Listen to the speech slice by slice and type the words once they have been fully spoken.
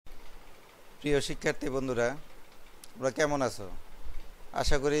প্রিয় শিক্ষার্থী বন্ধুরা, তোমরা কেমন আছো?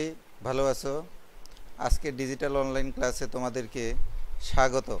 আশা করি ভালো আছো। আজকে ডিজিটাল অনলাইন ক্লাসে তোমাদেরকে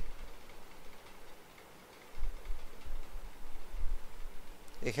স্বাগত।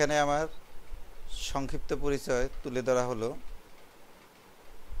 এখানে আমার সংক্ষিপ্ত পরিচয় তুলে ধরা হলো।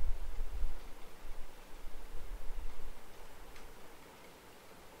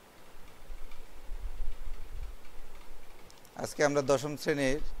 আজকে আমরা দশম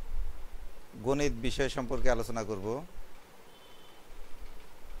শ্রেণীর গণিত বিষয় সম্পর্কে আলোচনা করব।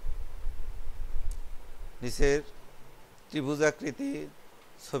 নিচের ত্রিভুজাকৃতি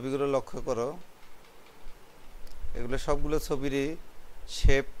ছবিগুলো লক্ষ্য করো। এগুলো সবগুলো ছবিরই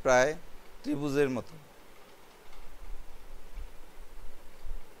শেপ প্রায় ত্রিভুজের মতো।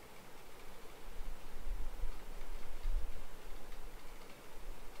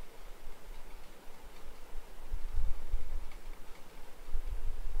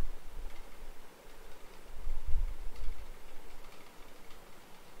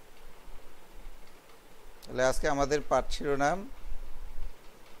 তাহলে আজকে আমাদের পাঠ শিরোনাম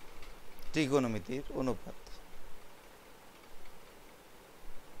ত্রিগোণমিতির অনুপাত।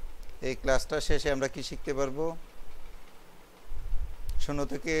 এই ক্লাসটা শেষে আমরা কি শিখতে পারবো? 0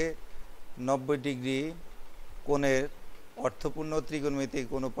 থেকে 90 ডিগ্রি কোণের অর্থপূর্ণ ত্রিগোণমিতিক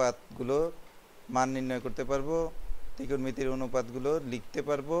অনুপাতগুলো মান নির্ণয় করতে পারবো, ত্রিগোণমিতির অনুপাতগুলো লিখতে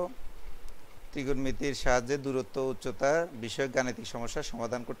পারবো, ত্রিগোণমিতির সাহায্যে দূরত্ব উচ্চতা বিষয়ক গাণিতিক সমস্যার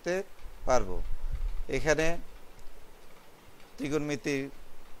সমাধান করতে পারবো। এখানে ত্রিগোণমিতির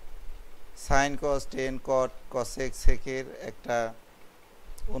সাইন কস টেন কট কসেক সেকের একটা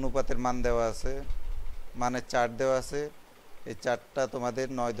অনুপাতের মান দেওয়া আছে, মানের চার্ট দেওয়া আছে। এই চার্টটা তোমাদের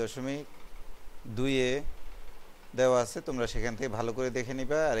 9.2-এ দেওয়া আছে, তোমরা সেখান থেকে ভালো করে দেখে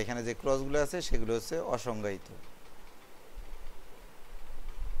নিবা। আর এখানে যে ক্রসগুলো আছে সেগুলো হচ্ছে অসংজ্ঞায়িত।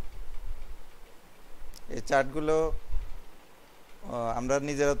 এই চার্টগুলো আমরা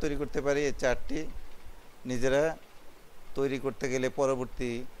নিজেরা তৈরি করতে পারি। এই চার্টটি নিজেরা তৈরি করতে গেলে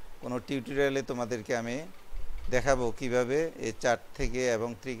পরবর্তী কোনো টিউটোরিয়ালে তোমাদেরকে আমি দেখাবো কিভাবে এই চার্ট থেকে এবং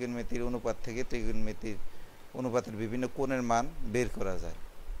ত্রিগোণমিতির অনুপাত থেকে ত্রিগোণমিতির অনুপাতের বিভিন্ন কোণের মান বের করা যায়।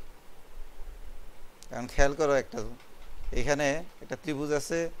 কারণ খেয়াল করো, এখানে একটা ত্রিভুজ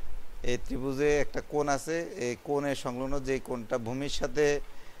আছে, এই ত্রিভুজে একটা কোণ আছে। এই কোণের সংলগ্ন যে কোণটা ভূমির সাথে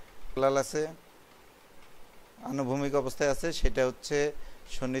লাল আছে, আনুভূমিক অবস্থায় আছে, সেটা হচ্ছে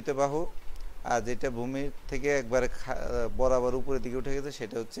সন্নিহিত বাহু। আর যেটা ভূমির থেকে একবারে বরাবর উপরের দিকে উঠে গেছে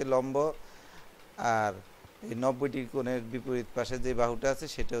সেটা হচ্ছে লম্ব। আর এই 90 কোণের বিপরীত পাশে যে বাহুটা আছে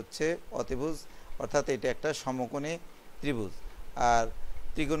সেটা হচ্ছে অতিভুজ, অর্থাৎ এটা একটা সমকোণী ত্রিভুজ। আর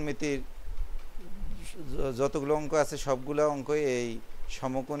ত্রিগোণমিতির যতগুলো অঙ্ক আছে সবগুলো অঙ্কই এই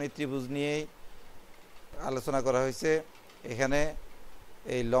সমকোণী ত্রিভুজ নিয়েই আলোচনা করা হয়েছে। এখানে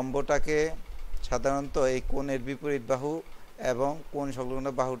এই লম্বটাকে সাধারণত এই কোণের বিপরীত বাহু এবং কোণ সংলগ্ন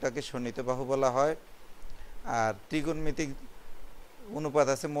বাহুটাকে সন্নিহিত বাহু বলা হয়। আর ত্রিগোণমিতিক অনুপাত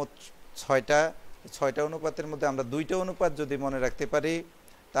আছে মোট 6টা অনুপাতের মধ্যে আমরা 2টা অনুপাত যদি মনে রাখতে পারি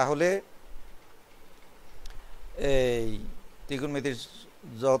তাহলে এই ত্রিগোণমিতির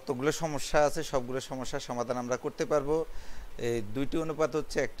যতগুলো সমস্যা আছে সবগুলো সমস্যার সমাধান আমরা করতে পারবো। এই 2টি অনুপাত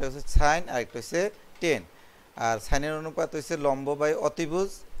হচ্ছে, একটা হচ্ছে সাইন আর একটা হচ্ছে টেন। আর সাইনের অনুপাত হচ্ছে লম্ব বাই অতিভুজ,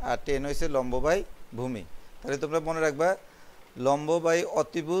 আর টেন হচ্ছে লম্ব বাই ভূমি। তাহলে তোমরা মনে রাখবা, লম্ব বাই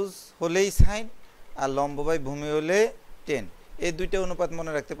অতিভুজ হলেই সাইন আর লম্ব বাই ভূমি হলে টেন। এই 2টা অনুপাত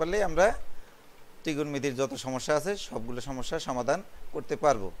মনে রাখতে পারলে আমরা ত্রিগোণমিতির যত সমস্যা আছে সবগুলো সমস্যার সমাধান করতে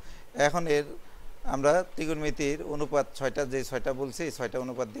পারবো। এখন আমরা ত্রিগোণমিতির অনুপাত 6টা, যে 6টা বলছি এই 6টা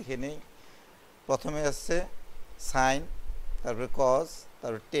অনুপাত দেখে নেই। প্রথমে আসছে সাইন, তারপরে কস,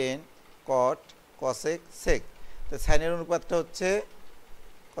 তারপরে টেন, কট, কসেক, সেক। তো সাইনের অনুপাতটা হচ্ছে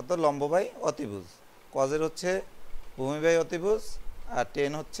কত? লম্ব বাই অতিভুজ। কজের হচ্ছে ভূমি বাই অতিভুজ, আর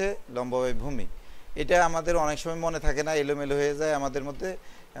টেন হচ্ছে লম্ব বাই ভূমি। এটা আমাদের অনেক সময় মনে থাকে না, এলোমেলো হয়ে যায় আমাদের মধ্যে।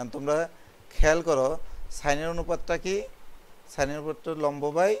 তোমরা খেয়াল করো, সাইনের অনুপাতটা কি? সাইনের অনুপাতটা লম্ব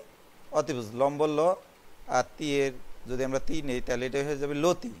বাই অতিভুজ, লম্ব ল আর তি-এর যদি আমরা তি নেই তাহলে এটা হয়ে যাবে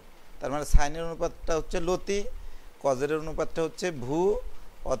লতি। তার মানে সাইনের অনুপাতটা হচ্ছে লতি, কজের অনুপাতটা হচ্ছে ভূ,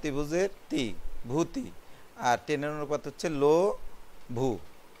 অতিভুজের তি, ভূতি, আর টেনের অনুপাত হচ্ছে লো ভূ।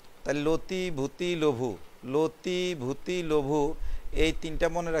 তাহলে লতি, ভূতি, লঘু, লতি, ভূতি, লঘু, এই 3টা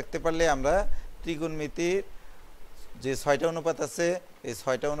মনে রাখতে পারলে আমরা ত্রিগোণমিতির যে 6টা অনুপাত আছে এই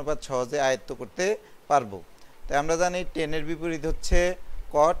 6টা অনুপাত সহজে আয়ত্ত করতে পারবো। তাই আমরা জানি টেনের বিপরীত হচ্ছে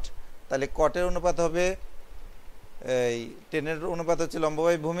কট, তাহলে কটের অনুপাত হবে, এই টেনের অনুপাত হচ্ছে লম্ব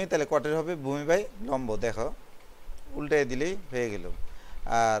বাই ভূমি, তাহলে কটের হবে ভূমি বাই লম্ব। দেখো উল্টাই দিলেই হয়ে গেল।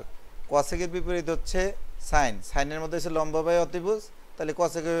 আর কসেকের বিপরীত হচ্ছে সাইন, সাইনের মধ্যে হচ্ছে লম্ব বাই অতিভুজ, তাহলে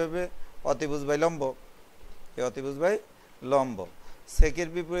কসেক হবে অতিভুজ বাই লম্ব, এই অতিভুজ বাই লম্ব। সেকের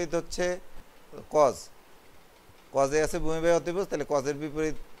বিপরীত হচ্ছে কজ, কজে আছে ভূমি বাই অতিভুজ, তাহলে কজের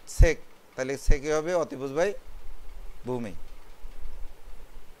বিপরীত সেক, তাহলে সেকে হবে অতিভুজ বাই ভূমি।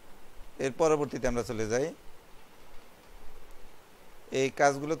 এর পরবর্তীতে আমরা চলে যাই। এই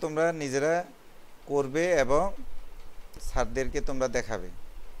কাজগুলো তোমরা নিজেরা করবে এবং স্যারদেরকে তোমরা দেখাবে।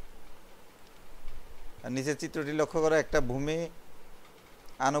 আর নিচের চিত্রটি লক্ষ্য করো, একটা ভূমি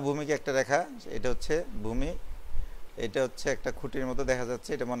আনুভূমিক একটা রেখা, এটা হচ্ছে ভূমি, এটা হচ্ছে একটা খুঁটির মতো দেখা যাচ্ছে,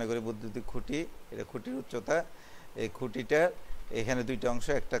 এটা মনে করি বৈদ্যুতিক খুঁটি, এটা খুঁটির উচ্চতা। এই খুঁটিটার এখানে দুইটা অংশ,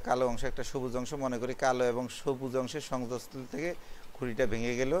 একটা কালো অংশ একটা সবুজ অংশ, মনে করি কালো এবং সবুজ অংশের সংযোগস্থল থেকে খুঁটিটা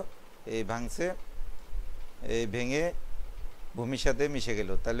ভেঙে গেল, এই ভাঙছে, এই ভেঙে ভূমির সাথে মিশে গেল।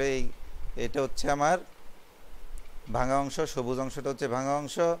 তাহলে এটা হচ্ছে আমার ভাঙা অংশ, সবুজ অংশটা হচ্ছে ভাঙা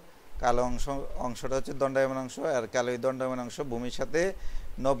অংশ, কালো অংশটা হচ্ছে দণ্ডায়মান অংশ, আর কালো এই দণ্ডায়মান অংশ ভূমির সাথে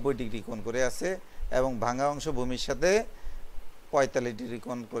 90 ডিগ্রি কোণ করে আছে এবং ভাঙা অংশ ভূমির সাথে 45 ডিগ্রি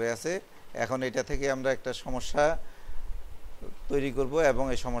কোণ করে আছে। এখন এটা থেকে আমরা একটা সমস্যা তৈরি করব এবং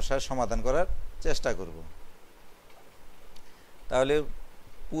এই সমস্যার সমাধান করার চেষ্টা করব। তাহলে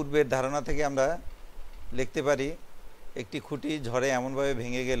পূর্বের ধারণা থেকে আমরা লিখতে পারি, একটি খুঁটি ঝড়ে এমনভাবে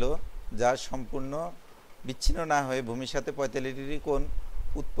ভেঙে গেল যা সম্পূর্ণ বিচ্ছিন্ন না হয়ে ভূমির সাথে 45 ডিগ্রি কোণ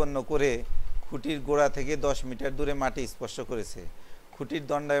উৎপন্ন করে খুঁটির গোড়া থেকে 10 মিটার দূরে মাটি স্পর্শ করেছে। খুঁটির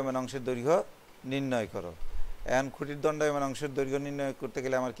দণ্ডায়মান অংশের দৈর্ঘ্য নির্ণয় করো। এখন খুঁটির দণ্ডায়মান অংশের দৈর্ঘ্য নির্ণয় করতে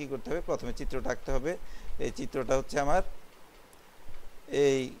গেলে আমার কি করতে হবে? প্রথমে চিত্রটা আঁকতে হবে। এই চিত্রটা হচ্ছে আমার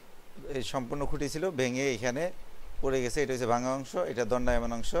এই সম্পূর্ণ খুঁটি ছিল, ভেঙে এখানে পড়ে গেছে, এটা হচ্ছে ভাঙা অংশ, এটা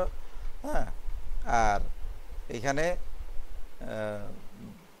দণ্ডায়মান অংশ। হ্যাঁ, আর এখানে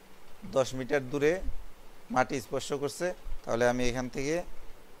 10 মিটার দূরে মাটি স্পর্শ করছে। তাহলে আমি এখান থেকে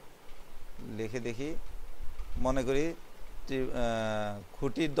লিখে দেখি, মনে করি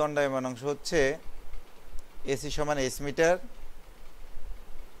খুঁটির দণ্ডায়মান অংশ হচ্ছে এসি সমান এস মিটার,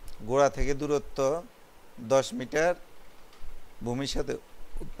 গোড়া থেকে দূরত্ব 10 মিটার, ভূমির সাথে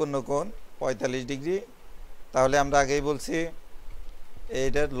উৎপন্ন কোণ 45 ডিগ্রি। তাহলে আমরা আগেই বলছি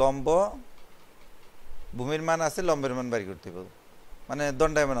এইটার লম্ব, ভূমির মান আছে, লম্বের মান বাড়ি করতে হবে, মানে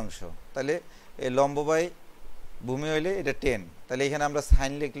দণ্ডায়মান অংশ। তাহলে এই লম্ব বাই ভূমি হইলে এটা 10। তাহলে এখানে আমরা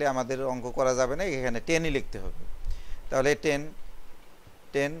সাইন লিখলে আমাদের অঙ্ক করা যাবে না, এখানে 10ই লিখতে হবে। তাহলে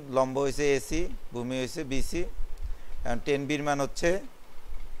 10 লম্ব হয়েছে এসি, ভূমি হয়েছে বিসি। এখন 10 বির মান হচ্ছে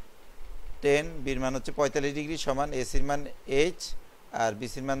 45 ডিগ্রি সমান এসির মান এইচ আর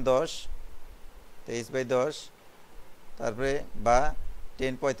বিসির মান 10, 23/10। তারপরে বা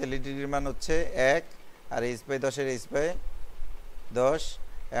 10 45 ডিগ্রির মান হচ্ছে 1 আর h/10 এর h/10।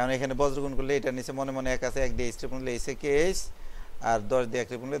 এখন এখানে বজ্রগুণ করলে এটার নিচে মনে মনে 1 আছে, 1 দিয়ে h গুণলে h কে h আর 10 দিয়ে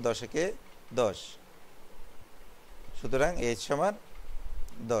 1 গুণলে 10 কে 10, সুতরাং h সমান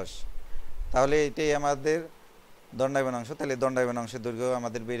 10। তাহলে এটাই আমাদের দণ্ডায়মান অংশ। তাহলে দণ্ডায়মান অংশের দৈর্ঘ্য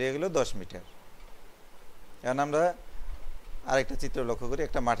আমাদের বেড়ে গেল 10 মিটার। এখন আমরা আরেকটা চিত্র লক্ষ্য করি,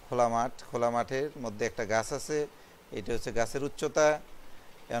 একটা মাঠ, খোলা মাঠের মধ্যে একটা গাছ আছে, এটা হচ্ছে গাছের উচ্চতা।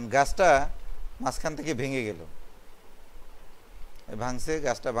 এখন গাছটা মাঝখান থেকে ভেঙে গেল,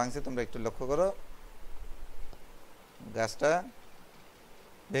 গাছটা ভাঙছে, তোমরা একটু লক্ষ্য করো, গাছটা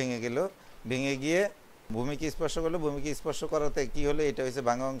ভেঙে গেল, ভেঙে গিয়ে ভূমিকে স্পর্শ করলো, ভূমিকে স্পর্শ করাতে কি হলো? এটা হচ্ছে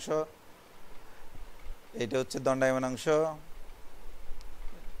ভাঙা অংশ, এটা হচ্ছে দণ্ডায়মান অংশ,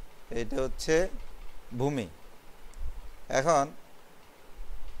 এটা হচ্ছে ভূমি। এখন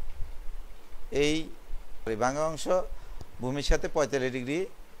এই ভাঙা অংশ ভূমির সাথে 45 ডিগ্রি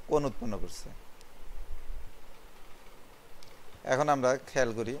কোণ উৎপন্ন করছে। এখন আমরা খেয়াল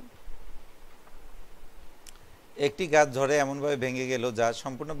করি, একটি গাছ ঝড়ে এমনভাবে ভেঙে গেল যা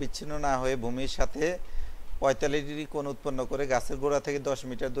সম্পূর্ণ বিচ্ছিন্ন না হয়ে ভূমির সাথে 45 ডিগ্রি কোণ উৎপন্ন করে গাছের গোড়া থেকে 10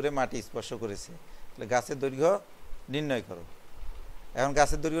 মিটার দূরে মাটি স্পর্শ করেছে। তাহলে গাছের দৈর্ঘ্য নির্ণয় করো। এখন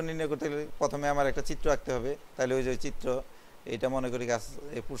গাছের দৈর্ঘ্য নির্ণয় করতে গেলে প্রথমে আমার একটা চিত্র আঁকতে হবে। তাহলে ওই যে চিত্র, এটা মনে করি গাছ,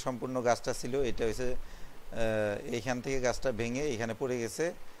 এই সম্পূর্ণ গাছটা ছিল, এটা হয়েছে এইখান থেকে গাছটা ভেঙে এখানে পড়ে গেছে,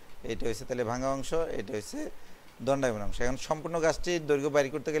 এটা হয়েছে তাহলে ভাঙা অংশ, এটা হয়েছে দণ্ডায়মান অংশ। এখন সম্পূর্ণ গাছটির দৈর্ঘ্য বাইর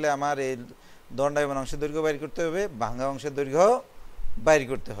করতে গেলে আমার এই দণ্ডায়মান অংশের দৈর্ঘ্য বাইর করতে হবে, ভাঙা অংশের দৈর্ঘ্য বাইর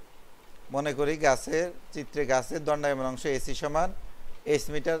করতে হবে। মনে করি গাছের চিত্রে গাছের দণ্ডায়মান অংশ এসি সমান এস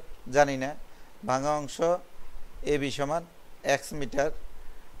মিটার, জানি না, ভাঙা অংশ এবি সমান এক্স মিটার,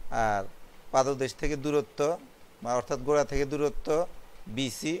 আর পাদদেশ থেকে দূরত্ব অর্থাৎ গোড়া থেকে দূরত্ব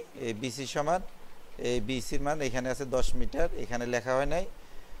বিসি, এই বিসি সমান, এই বিসির মান এখানে আছে 10 মিটার, এখানে লেখা হয় নাই,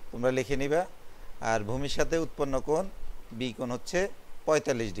 তোমরা লিখে নিবা। আর ভূমির সাথে উৎপন্ন কোণ বি কোণ হচ্ছে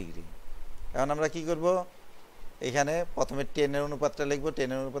 45 ডিগ্রি। এখন আমরা কি করব? এখানে প্রথমে 10 এর অনুপাতটা লিখব, 10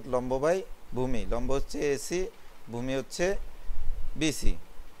 এর অনুপাত লম্ব বাই ভূমি, লম্ব হচ্ছে এসি, ভূমি হচ্ছে বিসি।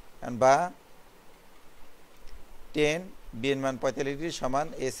 বা 10 বি এর মান 45 ডিগ্রি সমান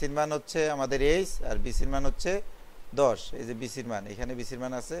এসির মান হচ্ছে আমাদের এইচ আর বিসির মান হচ্ছে 10। এই যে বিসির মান, এখানে বিসির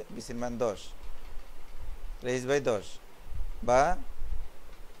মান আছে, বিসির মান 10, এইচ বাই 10 বা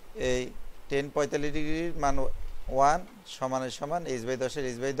এই 10 45 ডিগ্রির মান 1 সমানের সমান এইচ বাই 10 এর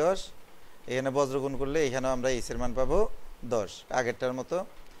এইচ বাই 10। এখানে বজ্রগুণ করলে এখানেও আমরা এইচ এর মান পাবো 10 আগেরটার মতো।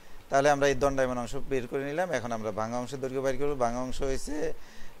 তাহলে আমরা এই দণ্ডায়মান অংশ বের করে নিলাম। এখন আমরা ভাঙা অংশের দৈর্ঘ্য বের করব। ভাঙা অংশ হয়েছে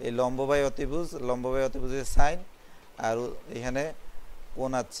এই লম্ব বাই অতিভুজ, লম্ব বাই অতিভুজের সাইন, আর এখানে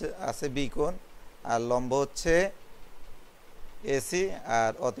কোণ আছে বি কোণ, আর লম্ব হচ্ছে এসি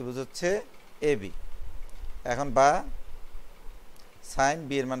আর অতিভুজ হচ্ছে এবি। এখন বা সাইন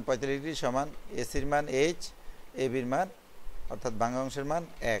বি এর মান 45 ডিগ্রি সমান এসির মান এইচ, এবির মান অর্থাৎ ভাঙা অংশের মান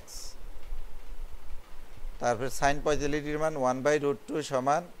এক্স। তারপর সাইন 45 ডিগ্রির মান 1/√2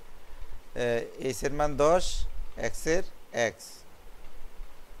 সমান এইচ এর মান 10, এক্সের এক্স।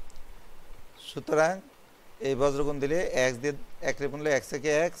 সুতরাং এই বজ্রগুণ দিলে এক্স দিয়ে এক রে গুণলে এক্স থেকে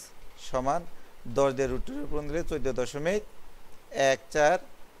এক্স সমান 10 দিয়ে √2 গুণ দিলে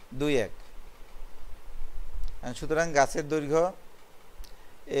 14.1421। সুতরাং গাছের দৈর্ঘ্য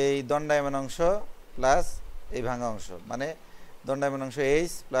এই দণ্ডায়মান অংশ প্লাস এই ভাঙা অংশ, মানে দণ্ডায়মান অংশ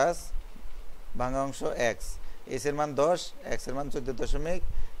এইচ প্লাস ভাঙা অংশ এক্স। এইচ এর মান 10, এক্স এর মান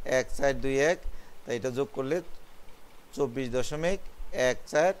 14.1421, তাই এটা যোগ করলে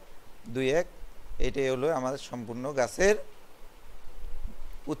 24.1421। এটাই হলো আমাদের সম্পূর্ণ গাছের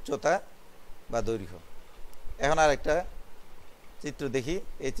উচ্চতা বা দৈর্ঘ্য। এখন আর একটা চিত্র দেখি।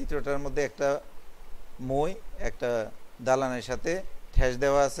 এই চিত্রটার মধ্যে একটা মই একটা দালানের সাথে ঠেস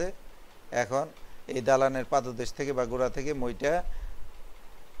দেওয়া আছে। এখন এই দালানের পাদদেশ থেকে বা গোড়া থেকে মইটা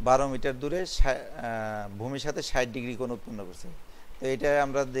 12 মিটার দূরে ভূমির সাথে 60 ডিগ্রি কোণ উৎপন্ন করছে। তো এটা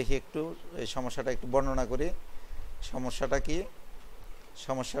আমরা দেখি একটু, এই সমস্যাটা একটু বর্ণনা করি। সমস্যাটা কি?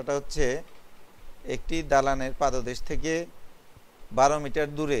 সমস্যাটা হচ্ছে একটি দালানের পাদদেশ থেকে 12 মিটার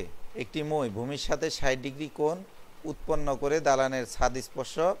দূরে একটি মই ভূমির সাথে 60 ডিগ্রি কোণ উৎপন্ন করে দালানের ছাদ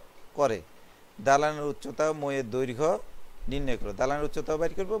স্পর্শ করে। দালানের উচ্চতা মইয়ের দৈর্ঘ্য নির্ণয় করো। দালানের উচ্চতাও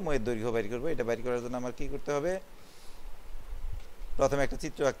বাইর করবো, মইয়ের দৈর্ঘ্য বাইর করবো। এটা বাইর করার জন্য আমার কি করতে হবে? প্রথমে একটা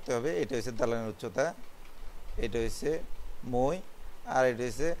চিত্র আঁকতে হবে। এটা হচ্ছে দালানের উচ্চতা, এটা হচ্ছে মই, আর এটা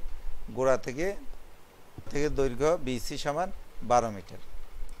হচ্ছে গোড়া থেকে দৈর্ঘ্য বিসি সমান 12 মিটার।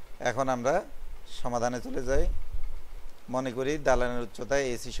 এখন আমরা সমাধানে চলে যাই। মনে করি দালানের উচ্চতা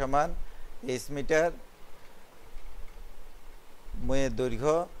এসি সমান এইচ মিটার, মইয়ের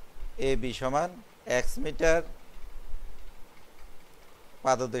দৈর্ঘ্য এ বি সমান এক্স মিটার,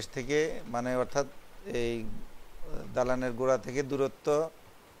 পাদদেশ থেকে মানে অর্থাৎ এই দালানের গোড়া থেকে দূরত্ব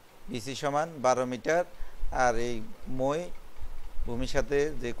বিসি সমান 12 মিটার, আর এই মই ভূমির সাথে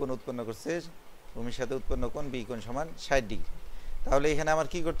যে কোণ উৎপন্ন করছে ভূমির সাথে উৎপন্ন কোণ বি কোণ সমান 60 ডিগ্রি। তাহলে এখানে আমার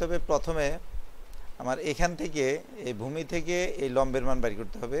কি করতে হবে? প্রথমে আমার এখান থেকে এই ভূমি থেকে এই লম্বের মান বের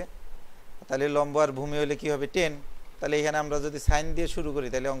করতে হবে। তাহলে লম্ব আর ভূমি হলে কি হবে? 10। তাহলে এখানে আমরা যদি সাইন দিয়ে শুরু করি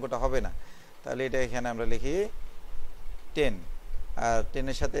তাহলে অঙ্কটা হবে না। তাহলে এটা এখানে আমরা লিখি 10, আর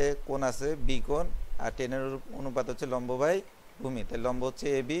 10-এর সাথে কোণ আছে বি কোণ, আর 10-এর অনুপাত হচ্ছে লম্ব বাই ভূমি। তাহলে লম্ব হচ্ছে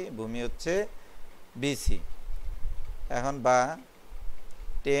এ বি, ভূমি হচ্ছে বিসি। এখন বা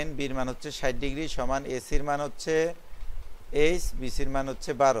 10 বির মান হচ্ছে 60 ডিগ্রি সমান এসির মান হচ্ছে এইচ, বিসির মান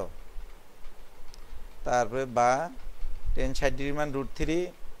হচ্ছে 12। তারপরে বা 10 60 ডিগ্রির মান √3,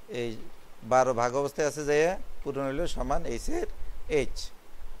 এই 12 ভাগ অবস্থায় আছে যে পূরণ হইল সমান এইচের এইচ।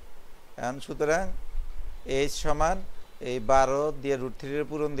 এখন সুতরাং এইচ সমান এই 12 দিয়ে √3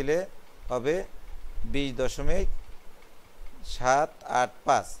 পূরণ দিলে হবে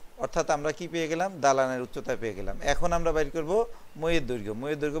 20.785। অর্থাৎ আমরা কি পেয়ে গেলাম? দালানের উচ্চতা পেয়ে গেলাম। এখন আমরা বাইর করব মইয়ের দৈর্ঘ্য।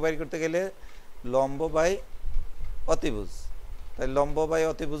 মইয়ের দৈর্ঘ্য বাইর করতে গেলে লম্ব বাই অতিভুজ। তাই লম্ব বাই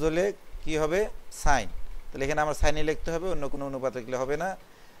অতিভুজ হলে কি হবে? সাইন। তাহলে এখানে আমার সাইনে লিখতে হবে, অন্য কোনো অনুপাত লিখলে হবে না।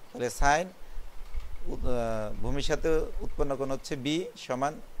 তাহলে সাইন ভূমির সাথে উৎপন্ন কোণ হচ্ছে বি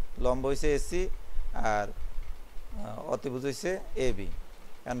সমান লম্ব হয়েছে এসি আর অতিভুজ হয়েছে এ বি।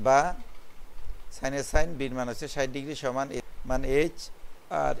 বা সাইনের সাইন বির মান হচ্ছে 60 ডিগ্রি সমান মান এইচ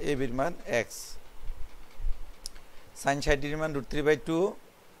আর এ বির মান এক্স। সাইন 60 ডিগ্রির মান √3/2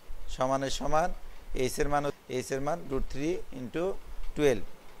 সমানের সমান এইচ এর মান √3 × 12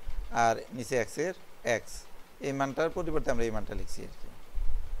 আর নিচে এক্সের এক্স। এই মানটার পরিবর্তে আমরা এই মানটা লিখছি আর কি।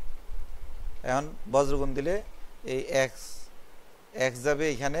 এখন বজ্রগুণ দিলে এই এক্স যাবে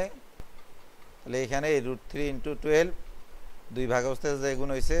এখানে, তাহলে এখানে এই √3 × 12 দুই ভাগ অবস্থায় যে গুণ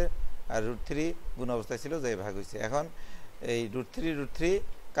হয়েছে, আর √3 গুণ অবস্থায় ছিল যে ভাগ হয়েছে। এখন এই √3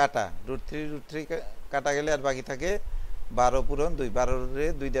 কাটা, √3 কাটা গেলে আর বাকি থাকে 12 পূরণ 2, 12-রে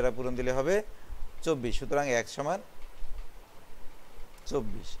 2 দ্বারা পূরণ দিলে হবে 24। সুতরাং x সমান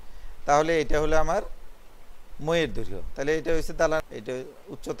 24। তাহলে এটা হলো আমার মইয়ের দৈর্ঘ্য। তাহলে এটা হচ্ছে দালান, এটা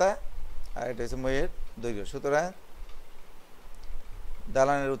উচ্চতা, আর এটা হচ্ছে মইয়ের দৈর্ঘ্য। সুতরাং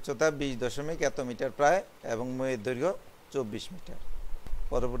দালানের উচ্চতা 20 এত মিটার প্রায় এবং মইয়ের দৈর্ঘ্য 24 মিটার।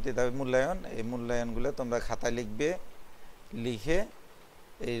 পরবর্তী ধাপে মূল্যায়ন। এই মূল্যায়নগুলো তোমরা খাতায় লিখবে, লিখে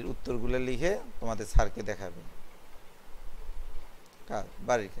এই উত্তরগুলো লিখে তোমাদের স্যারকে দেখাবে।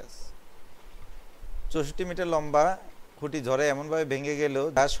 বাড়ির কাজ। 64 মিটার লম্বা খুঁটি ঝড়ে এমনভাবে ভেঙে গেল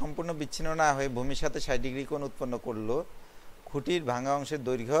যা সম্পূর্ণ বিচ্ছিন্ন না হয়ে ভূমির সাথে 60 ডিগ্রি কোণ উৎপন্ন করলো। খুঁটির ভাঙা অংশের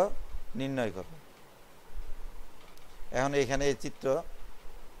দৈর্ঘ্য নির্ণয় করো। এখন এখানে এই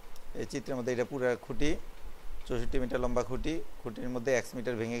চিত্রের মধ্যে এটা পুরো খুঁটি, 64 মিটার লম্বা খুঁটি, খুঁটির মধ্যে x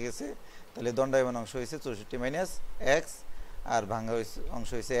মিটার ভেঙে গেছে। তাহলে দণ্ডায়মান অংশ হয়েছে 64 মাইনাস x, আর ভাঙা অংশ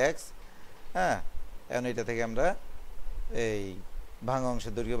হয়েছে x। হ্যাঁ, এখন এটা থেকে আমরা এই ভাঙা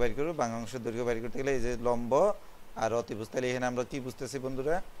অংশের দৈর্ঘ্য বাইর করব। ভাঙা অংশের দৈর্ঘ্য বাইর করতে গেলে এই যে লম্ব আর অতিভুজ, তাহলে এখানে আমরা কি বুঝতেছি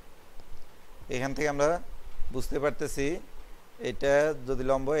বন্ধুরা? এখান থেকে আমরা বুঝতে পারতেছি এটা যদি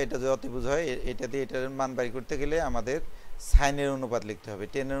লম্ব, এটা যদি অতিভুজ হয়, এটা দিয়ে এটার মান বাইর করতে গেলে আমাদের সাইনের অনুপাত লিখতে হবে,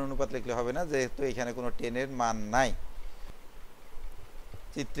 টেনের অনুপাত লিখলে হবে না, যেহেতু এখানে কোনো টেনের মান নাই।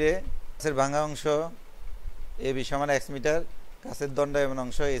 চিত্রে কাছের ভাঙা অংশ এবি সমান x মিটার, কাছের দণ্ডায়মান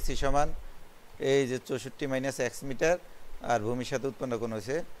অংশ এসি সমান এই যে 64 মাইনাস x মিটার, আর ভূমির সাথে উৎপন্ন কোণ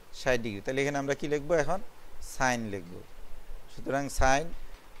হয়েছে 60 ডিগ্রি। তাহলে এখানে আমরা কি লিখবো? এখন সাইন লিখব। সুতরাং সাইন,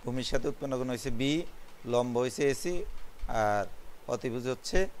 ভূমির সাথে উৎপন্ন কোণ হয়েছে বি, লম্ব হয়েছে এসি, আর অতিভুজ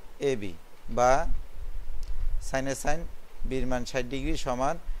হচ্ছে এবি, বা সাইনের সাইন বির মান 60 ডিগ্রি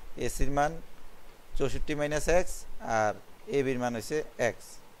সমান এসির মান 64 মাইনাস এক্স, আর এবির মান হয়েছে এক্স,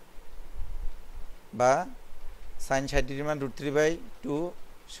 বা সাইন 60 ডিগ্রির মান √3/2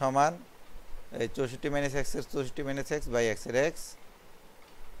 সমান 64 মাইনাস এক্সের 64 মাইনাস এক্স বাই এক্সের এক্স।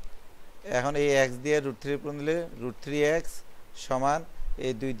 এখন এই এক্স দিয়ে √3 পূরণ দিলে √3x সমান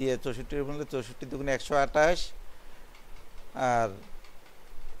এই 2 দিয়ে 64 পূরণ দিলে 64 দুগুণে 128, আর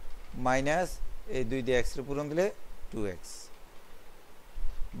মাইনাস এই 2 দিয়ে এক্সের পূরণ দিলে 2x,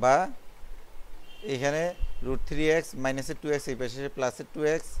 বা এখানে √3x মাইনাসের 2x এই পাশে প্লাসের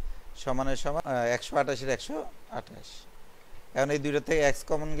 2x সমানের সমান 128 এর 128। এখন এই দুইটা থেকে x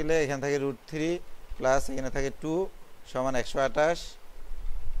কমন গেলে এখানে থাকে √3 প্লাস এখানে থাকে 2 সমান 128,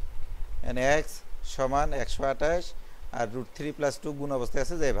 এখানে x সমান 128, আর √3 প্লাস 2 গুণ অবস্থায়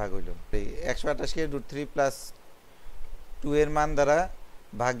আছে, যে ভাগ হইল। এই 128 কে √3 প্লাস 2 এর মান দ্বারা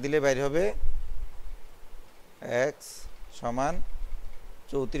ভাগ দিলে বাইর হবে x সমান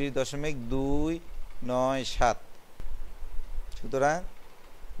 34.297। সুতরাং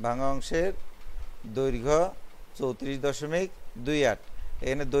ভাঙা অংশের দৈর্ঘ্য 34.28।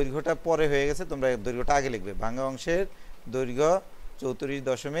 এখানে দৈর্ঘ্যটা পরে হয়ে গেছে, তোমরা দৈর্ঘ্যটা আগে লিখবে। ভাঙা অংশের দৈর্ঘ্য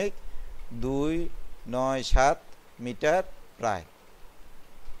 34.297 মিটার প্রায়।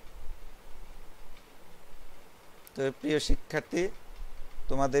 তো প্রিয় শিক্ষার্থী,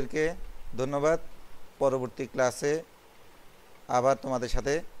 তোমাদেরকে ধন্যবাদ। পরবর্তী ক্লাসে আবার তোমাদের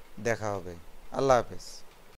সাথে দেখা হবে। আল্লাহ হাফেজ।